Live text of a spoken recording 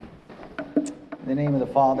In the name of the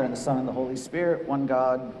Father, and the Son, and the Holy Spirit, one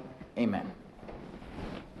God. Amen.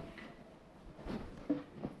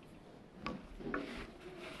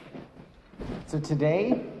 So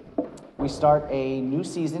today, we start a new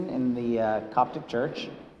season in the Coptic Church,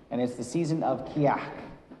 and it's the season of Kiach.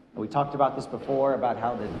 We talked about this before, about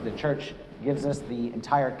how the church gives us the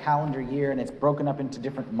entire calendar year, and it's broken up into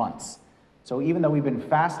different months. So even though we've been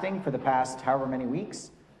fasting for the past however many weeks,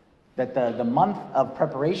 that the month of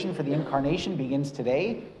preparation for the incarnation begins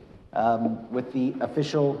today with the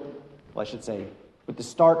official, with the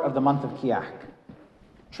start of the month of Kiach.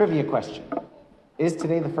 Trivia question. Is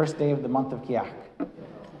today the first day of the month of Kiach?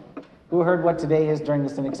 Who heard what today is during the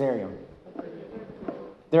Synaxarium?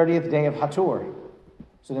 30th day of Hatur.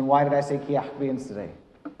 So then why did I say Kiach begins today?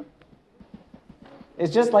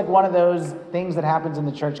 It's just like one of those things that happens in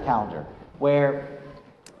the church calendar, where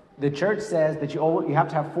the church says that you have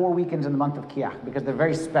to have 4 weekends in the month of Kiach because they're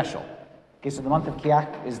very special. Okay, so the month of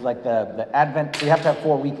Kiach is like the Advent, so you have to have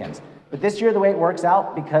 4 weekends. But this year the way it works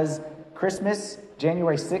out, because Christmas,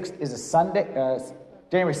 January 6th is a Sunday,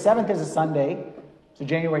 January 7th is a Sunday, so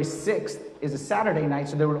January 6th is a Saturday night,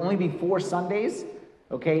 so there would only be 4 Sundays,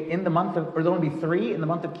 okay, in the month of, or there would only be 3 in the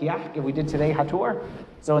month of Kiach if we did today Hatur.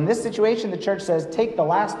 So in this situation, the church says, take the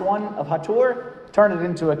last one of Hatur, turn it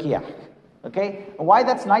into a Kiach. Okay, why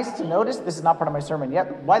that's nice to notice, this is not part of my sermon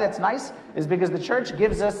yet, why that's nice is because the church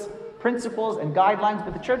gives us principles and guidelines,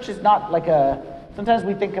 but the church is not like sometimes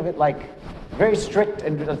we think of it like very strict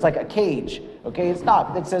and it's like a cage. Okay, it's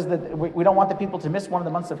not. It says that we don't want the people to miss one of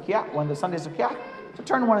the months of Kiach, one of the Sundays of Kiach, so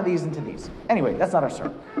turn one of these into these. Anyway, that's not our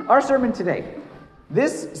sermon. Our sermon today,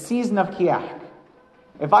 this season of Kiach,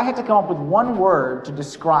 if I had to come up with one word to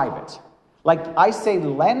describe it, like I say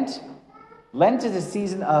Lent is a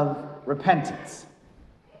season of repentance.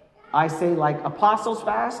 I say like Apostles'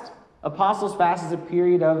 Fast. Apostles' Fast is a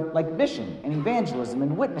period of like mission and evangelism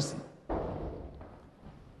and witnessing.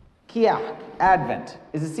 Kiach, Advent,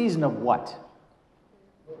 is a season of what?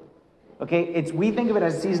 Okay, we think of it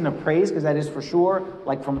as a season of praise because that is for sure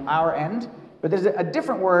like from our end. But there's a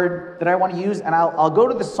different word that I want to use, and I'll go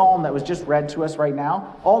to the psalm that was just read to us right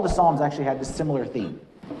now. All the psalms actually had this similar theme.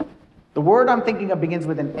 The word I'm thinking of begins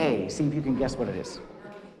with an A. See if you can guess what it is.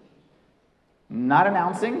 Not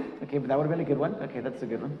announcing. Okay, but that would have been a good one. Okay, that's a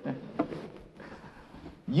good one. Yeah.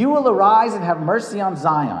 You will arise and have mercy on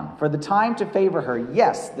Zion, for the time to favor her.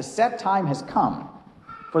 Yes, the set time has come.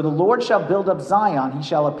 For the Lord shall build up Zion. He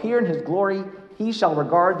shall appear in his glory. He shall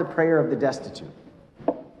regard the prayer of the destitute.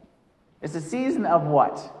 It's a season of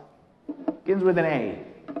what? Begins with an A.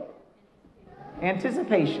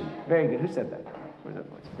 Anticipation. Very good. Who said that? Where's that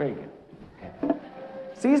voice? Very good. Okay.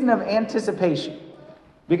 Season of anticipation.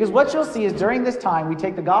 Because what you'll see is during this time, we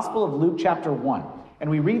take the Gospel of Luke chapter 1, and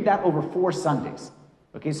we read that over 4 Sundays.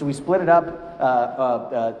 Okay, so we split it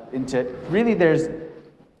up into, really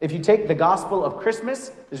if you take the Gospel of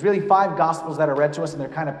Christmas, there's really 5 Gospels that are read to us, and they're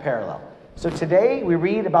kind of parallel. So today, we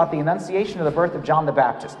read about the Annunciation of the birth of John the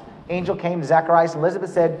Baptist. Angel came to Zacharias and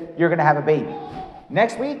Elizabeth, said, you're going to have a baby.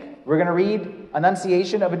 Next week, we're going to read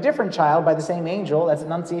Annunciation of a different child by the same angel. That's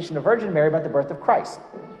Annunciation of Virgin Mary about the birth of Christ.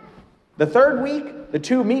 The third week, the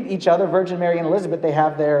two meet each other, Virgin Mary and Elizabeth. They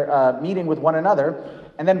have their meeting with one another.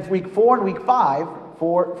 And then week 4 and week 5,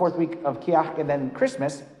 fourth week of Kiach and then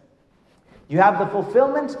Christmas, you have the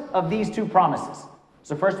fulfillment of these 2 promises.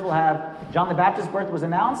 So first we'll have John the Baptist's birth was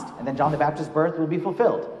announced, and then John the Baptist's birth will be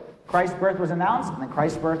fulfilled. Christ's birth was announced, and then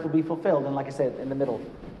Christ's birth will be fulfilled. And like I said, in the middle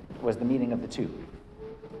was the meeting of the 2.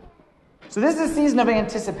 So this is a season of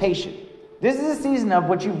anticipation. This is a season of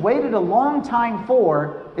what you've waited a long time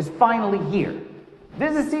for is finally here.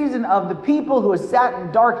 This is a season of the people who have sat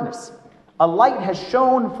in darkness. A light has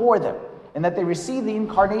shone for them, and that they receive the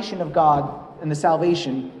incarnation of God and the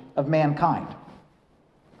salvation of mankind.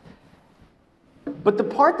 But the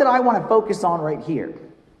part that I want to focus on right here,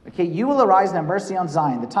 okay, you will arise and have mercy on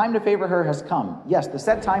Zion. The time to favor her has come. Yes, the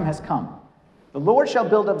set time has come. The Lord shall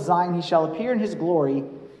build up Zion. He shall appear in his glory.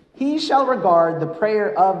 He shall regard the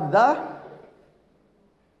prayer of the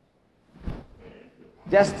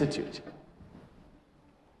destitute.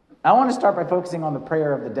 I want to start by focusing on the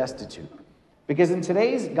prayer of the destitute. Because in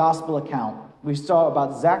today's gospel account, we saw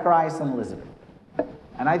about Zacharias and Elizabeth.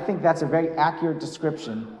 And I think that's a very accurate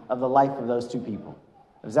description of the life of those 2 people,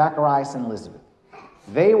 of Zacharias and Elizabeth.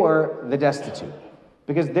 They were the destitute.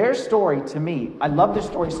 Because their story, to me, I love their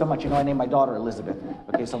story so much. You know, I named my daughter Elizabeth.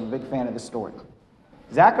 Okay, so I'm a big fan of the story.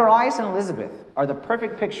 Zacharias and Elizabeth are the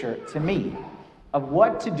perfect picture, to me, of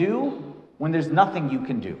what to do when there's nothing you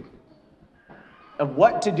can do. Of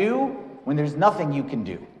what to do when there's nothing you can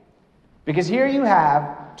do. Because here you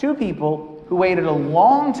have 2 people who waited a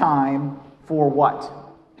long time for what?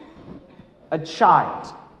 A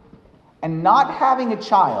child. And not having a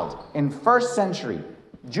child in first century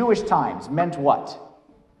Jewish times meant what?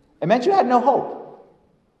 It meant you had no hope.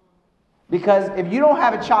 Because if you don't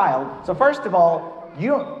have a child, so first of all,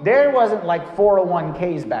 there wasn't like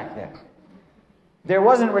 401ks back then. There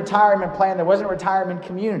wasn't retirement plan, there wasn't retirement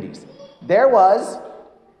communities. There was,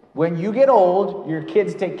 when you get old, your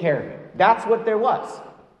kids take care of you. That's what there was.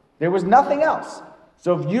 There was nothing else.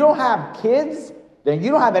 So if you don't have kids, then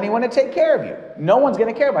you don't have anyone to take care of you. No one's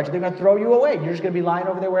going to care about you. They're going to throw you away. You're just going to be lying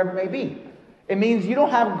over there wherever it may be. It means you don't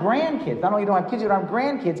have grandkids. Not only you don't have kids, you don't have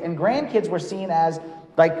grandkids. And grandkids were seen as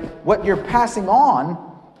like what you're passing on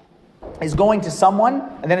is going to someone,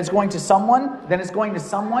 and then it's going to someone, then it's going to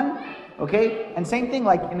someone. Okay? And same thing,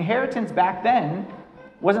 like inheritance back then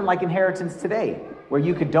wasn't like inheritance today, where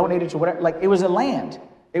you could donate it to whatever. Like it was a land.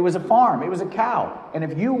 It was a farm. It was a cow. And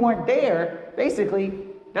if you weren't there, basically,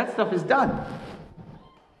 that stuff is done.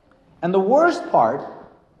 And the worst part,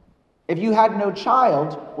 if you had no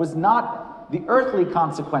child, was not the earthly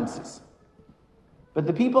consequences. But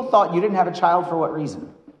the people thought you didn't have a child for what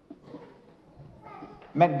reason?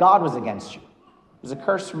 It meant God was against you. It was a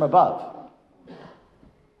curse from above.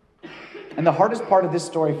 And the hardest part of this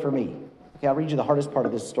story for me, okay, I'll read you the hardest part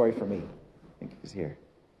of this story for me. I think it's here.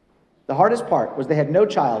 The hardest part was they had no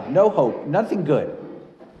child, no hope, nothing good.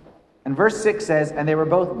 And verse 6 says, and they were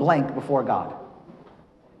both blank before God.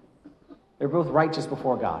 They were both righteous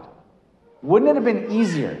before God. Wouldn't it have been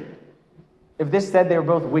easier if this said they were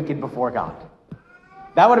both wicked before God?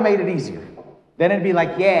 That would have made it easier. Then it'd be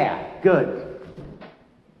like, yeah, good.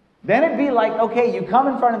 Then it'd be like, okay, you come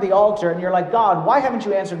in front of the altar and you're like, God, why haven't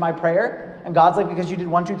you answered my prayer? And God's like, because you did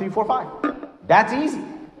 1, 2, 3, 4, 5. That's easy.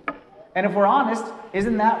 And if we're honest,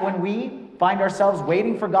 isn't that when we find ourselves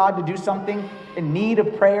waiting for God to do something in need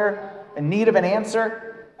of prayer, in need of an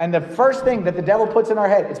answer? And the first thing that the devil puts in our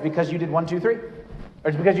head, it's because you did 1, 2, 3. Or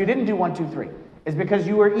it's because you didn't do 1, 2, 3. It's because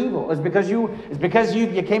you were evil. It's because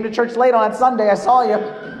you came to church late on Sunday. I saw you.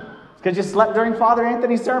 It's because you slept during Father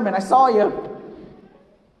Anthony's sermon. I saw you.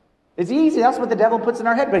 It's easy. That's what the devil puts in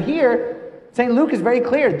our head. But here, St. Luke is very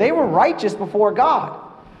clear. They were righteous before God.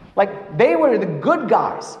 Like, they were the good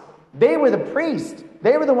guys. They were the priests.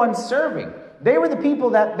 They were the ones serving. They were the people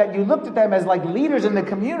that you looked at them as like leaders in the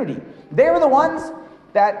community. They were the ones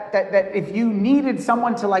that if you needed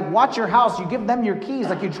someone to like watch your house, you give them your keys,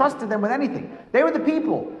 like you trusted them with anything. They were the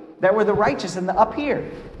people that were the righteous and the up here.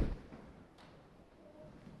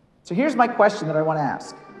 So here's my question that I want to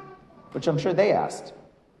ask, which I'm sure they asked.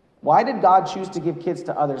 Why did God choose to give kids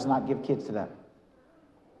to others, not give kids to them?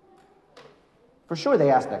 For sure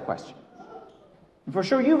they asked that question. And for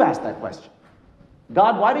sure you've asked that question.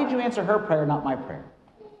 God, why did you answer her prayer, not my prayer?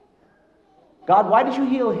 God, why did you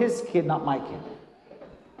heal his kid, not my kid?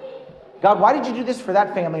 God, why did you do this for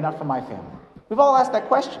that family, not for my family? We've all asked that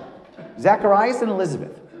question. Zacharias and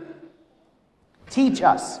Elizabeth teach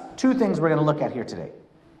us two things we're going to look at here today.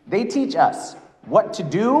 They teach us what to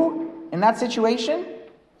do in that situation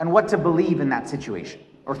and what to believe in that situation,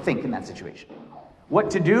 or think in that situation. What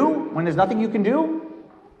to do when there's nothing you can do,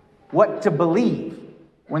 what to believe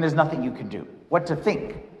when there's nothing you can do, what to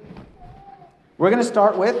think. We're going to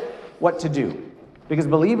start with what to do, because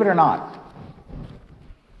believe it or not,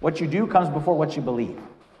 what you do comes before what you believe.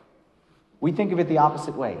 We think of it the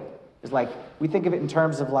opposite way. It's like, we think of it in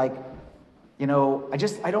terms of like, I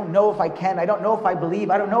don't know if I can, I don't know if I believe,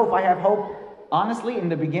 I don't know if I have hope. Honestly, in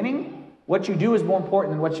the beginning, what you do is more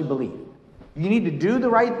important than what you believe. You need to do the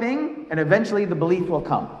right thing, and eventually the belief will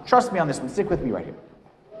come. Trust me on this one. Stick with me right here.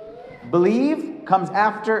 Believe comes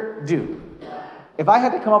after do. If I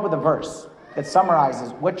had to come up with a verse that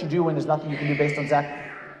summarizes what you do when there's nothing you can do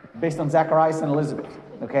based on Zacharias and Elizabeth,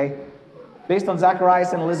 okay? Based on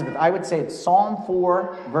Zacharias and Elizabeth, I would say it's Psalm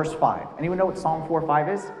 4, verse 5. Anyone know what Psalm 4, 5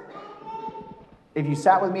 is? If you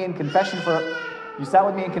sat with me in confession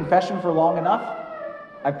for long enough,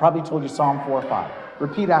 I probably told you Psalm 4, 5.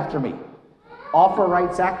 Repeat after me. Offer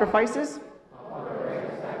right sacrifices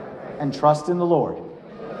and trust in the Lord.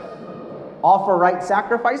 Offer right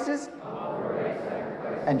sacrifices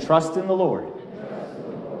and trust in the Lord.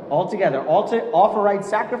 All together. Offer right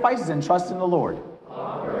sacrifices and trust in the Lord.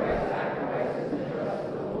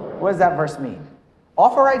 What does that verse mean?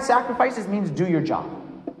 Offer right sacrifices means do your job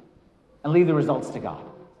and leave the results to God.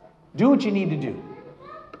 Do what you need to do.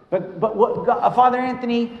 But what, Father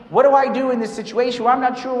Anthony, what do I do in this situation where I'm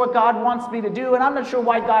not sure what God wants me to do, and I'm not sure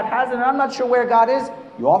why God has it, and I'm not sure where God is?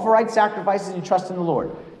 You offer right sacrifices and you trust in the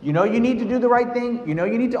Lord. You know you need to do the right thing. You know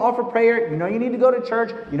you need to offer prayer. You know you need to go to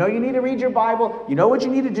church. You know you need to read your Bible. You know what you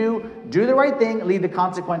need to do. Do the right thing. Leave the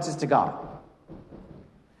consequences to God.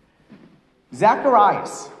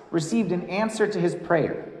 Zacharias received an answer to his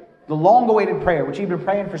prayer, the long-awaited prayer, which he'd been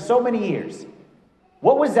praying for so many years.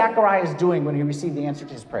 What was Zacharias doing when he received the answer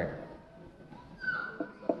to his prayer?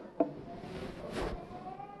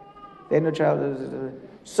 They had no child.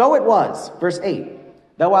 So it was, verse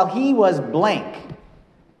 8, that while he was blank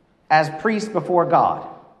as priest before God,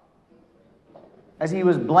 as he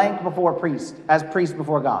was blank before priest, as priest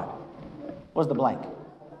before God, what was the blank?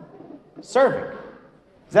 Serving.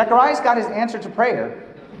 Zacharias got his answer to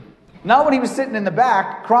prayer, not when he was sitting in the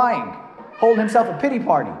back crying, holding himself a pity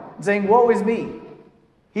party, saying, woe is me.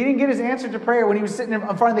 He didn't get his answer to prayer when he was sitting in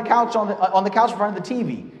front of the couch on the couch in front of the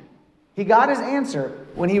TV. He got his answer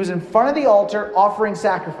when he was in front of the altar offering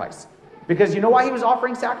sacrifice. Because you know why he was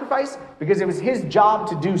offering sacrifice? Because it was his job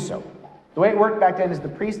to do so. The way it worked back then is the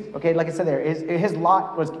priest, okay, like I said there, his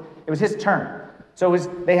lot was, it was his turn. So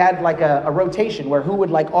they had like a rotation where who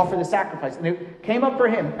would like offer the sacrifice. And it came up for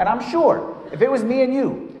him. And I'm sure if it was me and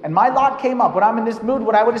you, and my lot came up when I'm in this mood,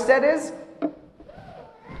 what I would have said is,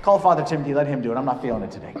 call Father Timothy, let him do it. I'm not feeling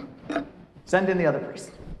it today. Send in the other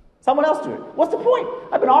priest. Someone else do it. What's the point?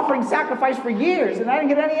 I've been offering sacrifice for years and I didn't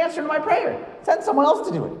get any answer to my prayer. Send someone else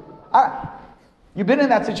to do it. You've been in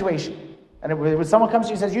that situation. And when someone comes to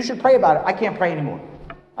you and says, you should pray about it, I can't pray anymore.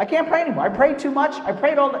 I can't pray anymore. I prayed too much. I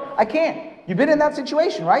prayed I can't. You've been in that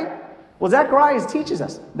situation, right? Well, Zacharias teaches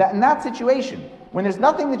us that in that situation, when there's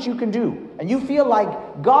nothing that you can do, and you feel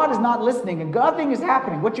like God is not listening and nothing is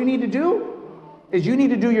happening, what you need to do is you need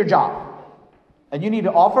to do your job. And you need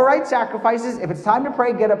to offer right sacrifices. If it's time to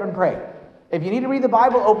pray, get up and pray. If you need to read the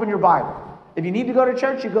Bible, open your Bible. If you need to go to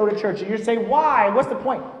church, you go to church. And you're saying, why? What's the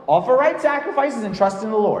point? Offer right sacrifices and trust in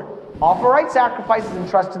the Lord. Offer right sacrifices and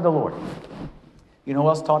trust in the Lord. You know who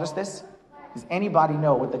else taught us this? Does anybody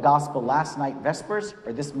know what the gospel last night Vespers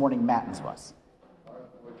or this morning Matins was?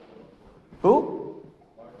 Who?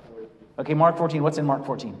 Okay, Mark 14. What's in Mark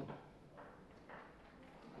 14?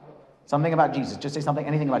 Something about Jesus. Just say something,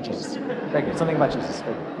 anything about Jesus. Very good. Something about Jesus.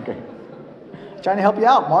 Very good. Okay. Trying to help you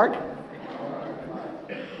out, Mark.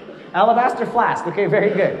 Alabaster flask. Okay, very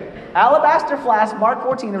good. Alabaster flask, Mark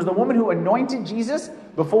 14. There was the woman who anointed Jesus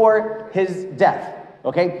before his death.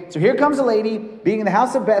 Okay, so here comes a lady, being in the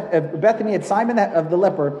house of Bethany at Simon of the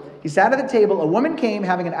leper. He sat at the table. A woman came,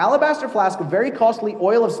 having an alabaster flask of very costly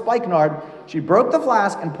oil of spikenard. She broke the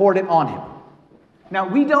flask and poured it on him. Now,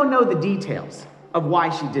 we don't know the details of why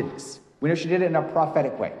she did this. We know she did it in a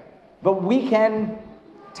prophetic way. But we can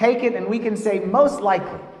take it and we can say, most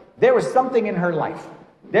likely, there was something in her life.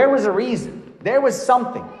 There was a reason. There was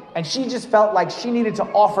something. And she just felt like she needed to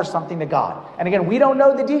offer something to God. And again, we don't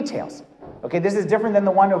know the details. Okay, this is different than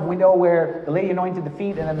the one of we know where the lady anointed the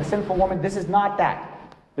feet and then the sinful woman. This is not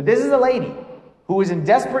that. But this is a lady who was in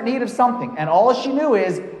desperate need of something. And all she knew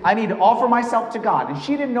is, I need to offer myself to God. And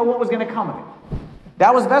she didn't know what was going to come of it.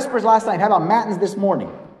 That was Vespers last night. How about Matins this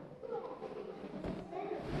morning?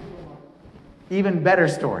 Even better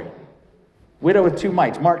story. Widow with 2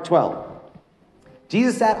 mites, Mark 12.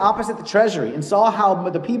 Jesus sat opposite the treasury and saw how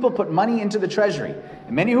the people put money into the treasury.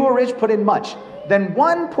 And many who were rich put in much. Then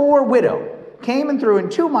one poor widow came and threw in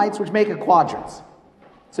 2 mites, which make a quadrans.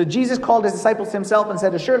 So Jesus called his disciples to himself and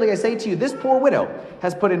said, assuredly I say to you, this poor widow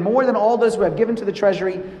has put in more than all those who have given to the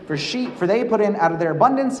treasury, for they put in out of their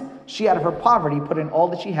abundance, she out of her poverty put in all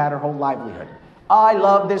that she had, her whole livelihood. I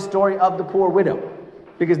love this story of the poor widow,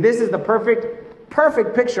 because this is the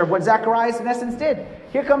perfect picture of what Zacharias in essence did.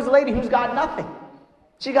 Here comes a lady who's got nothing.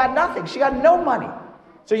 She got nothing. She got no money.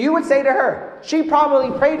 So you would say to her, she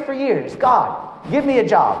probably prayed for years, God, give me a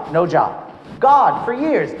job. No job. God, for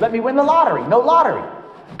years, let me win the lottery. No lottery.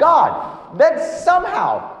 God, let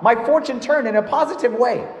somehow my fortune turn in a positive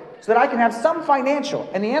way so that I can have some financial.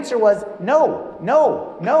 And the answer was no,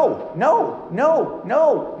 no, no, no, no,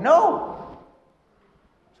 no, no.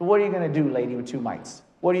 So what are you going to do, lady with 2 mites?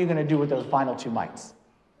 What are you going to do with those final 2 mites?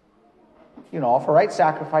 You're going to offer right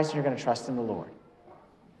sacrifice and you're going to trust in the Lord.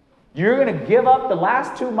 You're going to give up the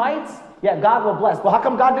last 2 mites? Yeah, God will bless. Well, how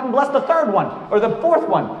come God didn't bless the 3rd one, or the 4th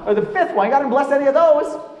one, or the 5th one? God didn't bless any of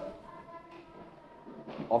those.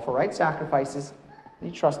 You offer right sacrifices, and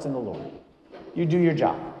you trust in the Lord. You do your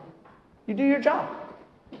job. You do your job.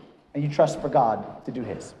 And you trust for God to do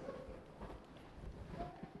his.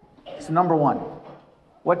 So number 1,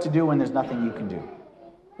 what to do when there's nothing you can do.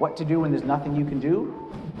 What to do when there's nothing you can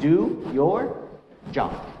do? Do your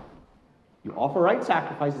job. You offer right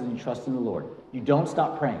sacrifices and you trust in the Lord. You don't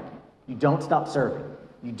stop praying. You don't stop serving.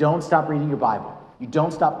 You don't stop reading your Bible. You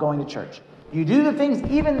don't stop going to church. You do the things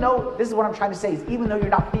even though, this is what I'm trying to say, is even though you're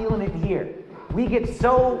not feeling it in here. We get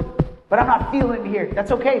so, but I'm not feeling it in here.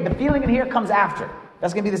 That's okay. The feeling in here comes after.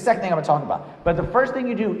 That's going to be the second thing I'm going to talk about. But the first thing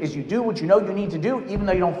you do is you do what you know you need to do, even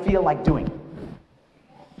though you don't feel like doing it.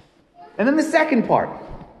 And then the second part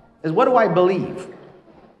is, what do I believe?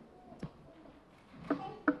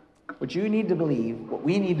 What you need to believe, what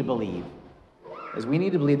we need to believe, is we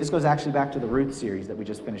need to believe, this goes actually back to the Ruth series that we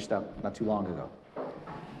just finished up not too long ago.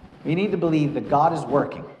 We need to believe that God is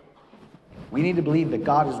working. We need to believe that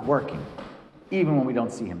God is working, even when we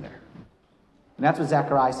don't see him there. And that's what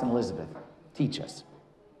Zacharias and Elizabeth teach us.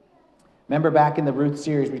 Remember back in the Ruth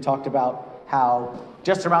series, we talked about how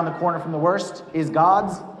just around the corner from the worst is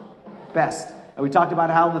God's best. And we talked about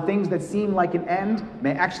how the things that seem like an end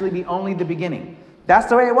may actually be only the beginning. That's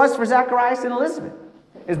the way it was for Zacharias and Elizabeth.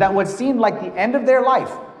 Is that what seemed like the end of their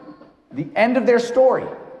life, the end of their story,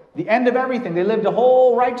 the end of everything. They lived a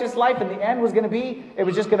whole righteous life, and the end was going to be, it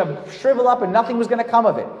was just going to shrivel up and nothing was going to come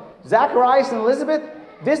of it. Zacharias and Elizabeth,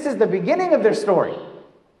 this is the beginning of their story.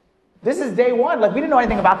 This is day one. Like, we didn't know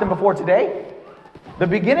anything about them before today. The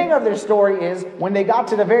beginning of their story is when they got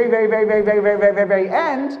to the very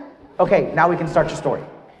end. Okay, now we can start your story.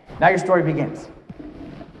 Now your story begins.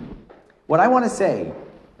 What I want to say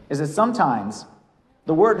is that sometimes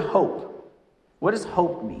the word hope, what does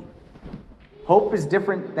hope mean? Hope is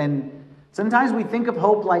different than, sometimes we think of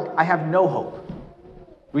hope like, I have no hope.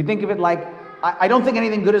 We think of it like, I don't think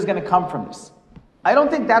anything good is going to come from this. I don't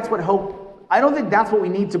think that's what we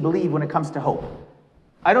need to believe when it comes to hope.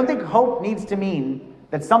 I don't think hope needs to mean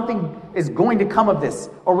that something is going to come of this,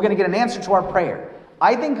 or we're going to get an answer to our prayer.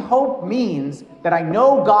 I think hope means that I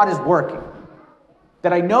know God is working,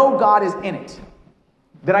 that I know God is in it,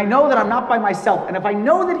 that I know that I'm not by myself. And if I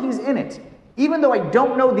know that he's in it, even though I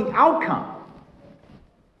don't know the outcome,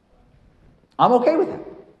 I'm okay with it.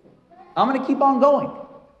 I'm going to keep on going.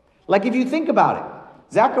 Like, if you think about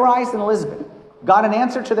it, Zacharias and Elizabeth got an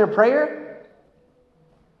answer to their prayer?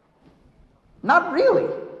 Not really.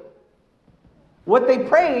 What they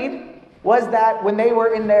prayed was that when they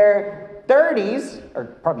were in their 30s, or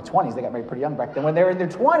probably 20s, they got married pretty young back then, when they were in their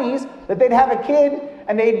 20s, that they'd have a kid,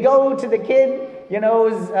 and they'd go to the kid,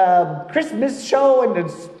 Christmas show, and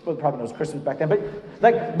probably knows Christmas back then, but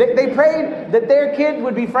like they prayed that their kid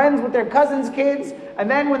would be friends with their cousin's kids,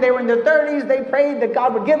 and then when they were in their 30s, they prayed that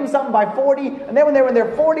God would give them something by 40, and then when they were in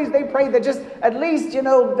their 40s, they prayed that just at least,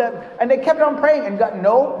 and they kept on praying, and God,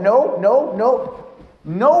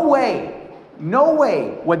 no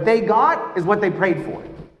way what they got is what they prayed for.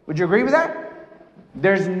 Would you agree with that?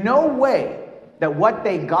 There's no way that what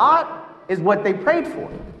they got is what they prayed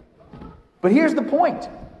for. But here's the point.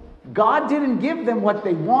 God didn't give them what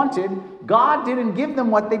they wanted. God didn't give them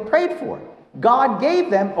what they prayed for. God gave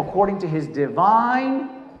them according to his divine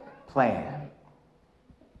plan.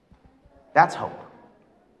 That's hope.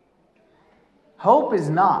 Hope is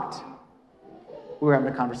not, we were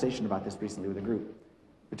having a conversation about this recently with a group.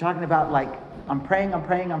 We're talking about, like, I'm praying.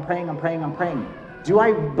 Do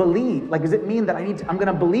I believe? Like, does it mean that I'm going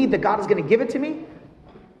to believe that God is going to give it to me?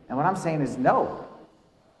 And what I'm saying is no.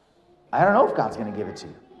 I don't know if God's going to give it to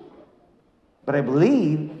you. But I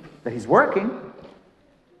believe that he's working.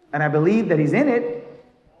 And I believe that he's in it.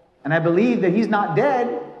 And I believe that he's not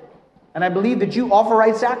dead. And I believe that you offer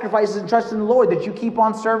right sacrifices and trust in the Lord. That you keep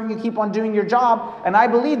on serving, you keep on doing your job. And I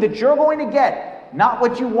believe that you're going to get not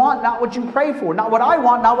what you want, not what you pray for. Not what I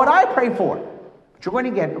want, not what I pray for. But you're going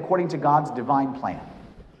to get according to God's divine plan.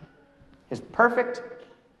 His perfect,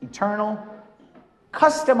 eternal,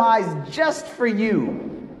 customized just for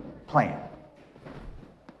you plan.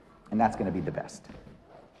 And that's going to be the best.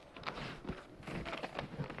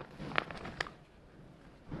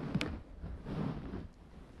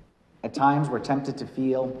 At times we're tempted to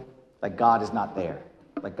feel like God is not there,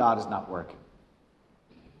 like God is not working.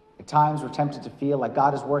 At times we're tempted to feel like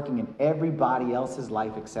God is working in everybody else's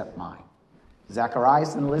life except mine.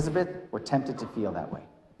 Zacharias and Elizabeth were tempted to feel that way.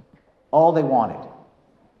 All they wanted.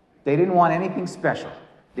 They didn't want anything special.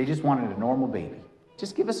 They just wanted a normal baby.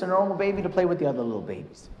 Just give us a normal baby to play with the other little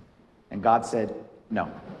babies. And God said,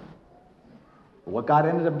 no. But what God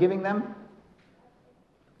ended up giving them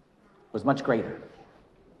was much greater.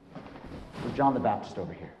 There's John the Baptist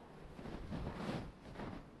over here.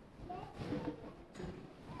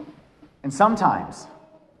 And sometimes,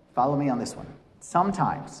 follow me on this one,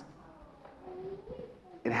 sometimes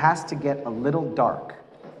it has to get a little dark.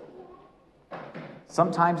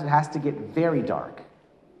 Sometimes it has to get very dark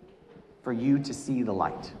for you to see the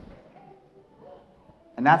light.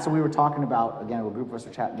 And that's what we were talking about, again, a group of us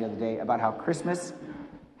were chatting the other day, about how Christmas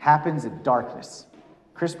happens in darkness.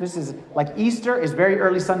 Christmas is, like Easter is very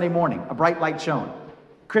early Sunday morning, a bright light shone.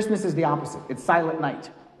 Christmas is the opposite. It's silent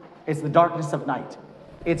night. It's the darkness of night.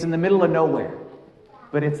 It's in the middle of nowhere.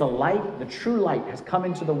 but it's a light, the true light has come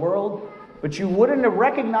into the world, but you wouldn't have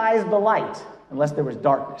recognized the light unless there was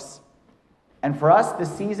darkness. And for us, the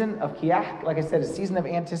season of Qiyah, like I said, is a season of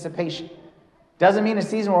anticipation. Doesn't mean a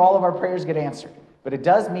season where all of our prayers get answered, but it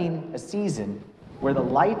does mean a season where the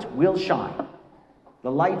light will shine.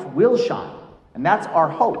 The light will shine. And that's our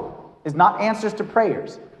hope, is not answers to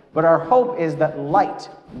prayers, but our hope is that light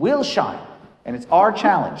will shine. And it's our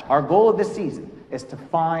challenge, our goal of this season, is to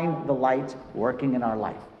find the light working in our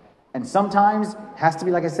life. And sometimes it has to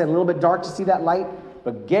be, like I said, a little bit dark to see that light,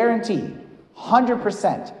 but guaranteed,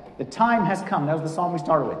 100%, the time has come. That was the psalm we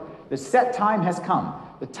started with. The set time has come.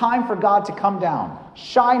 The time for God to come down,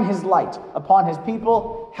 shine his light upon his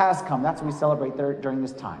people has come. That's what we celebrate during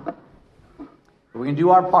this time. We're going to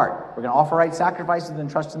do our part. We're going to offer right sacrifices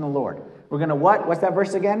and trust in the Lord. We're going to what? What's that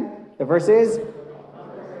verse again? The verse is?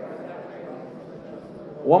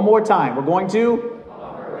 One more time. We're going to?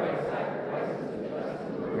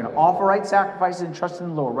 We're going to offer right sacrifices and trust in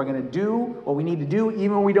the Lord. We're going to do what we need to do,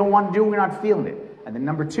 even when we don't want to do it, we're not feeling it. And then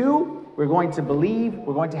number 2, we're going to believe,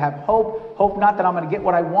 we're going to have hope. Hope not that I'm going to get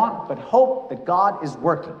what I want, but hope that God is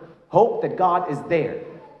working. Hope that God is there.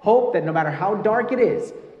 Hope that no matter how dark it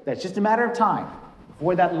is, that it's just a matter of time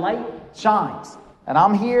before that light shines. And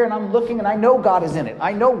I'm here and I'm looking and I know God is in it.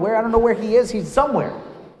 I don't know where he is. He's somewhere.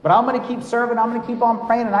 But I'm going to keep serving. I'm going to keep on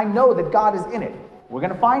praying and I know that God is in it. We're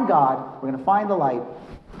going to find God. We're going to find the light.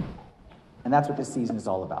 And that's what this season is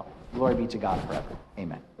all about. Glory be to God forever.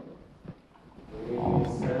 Amen.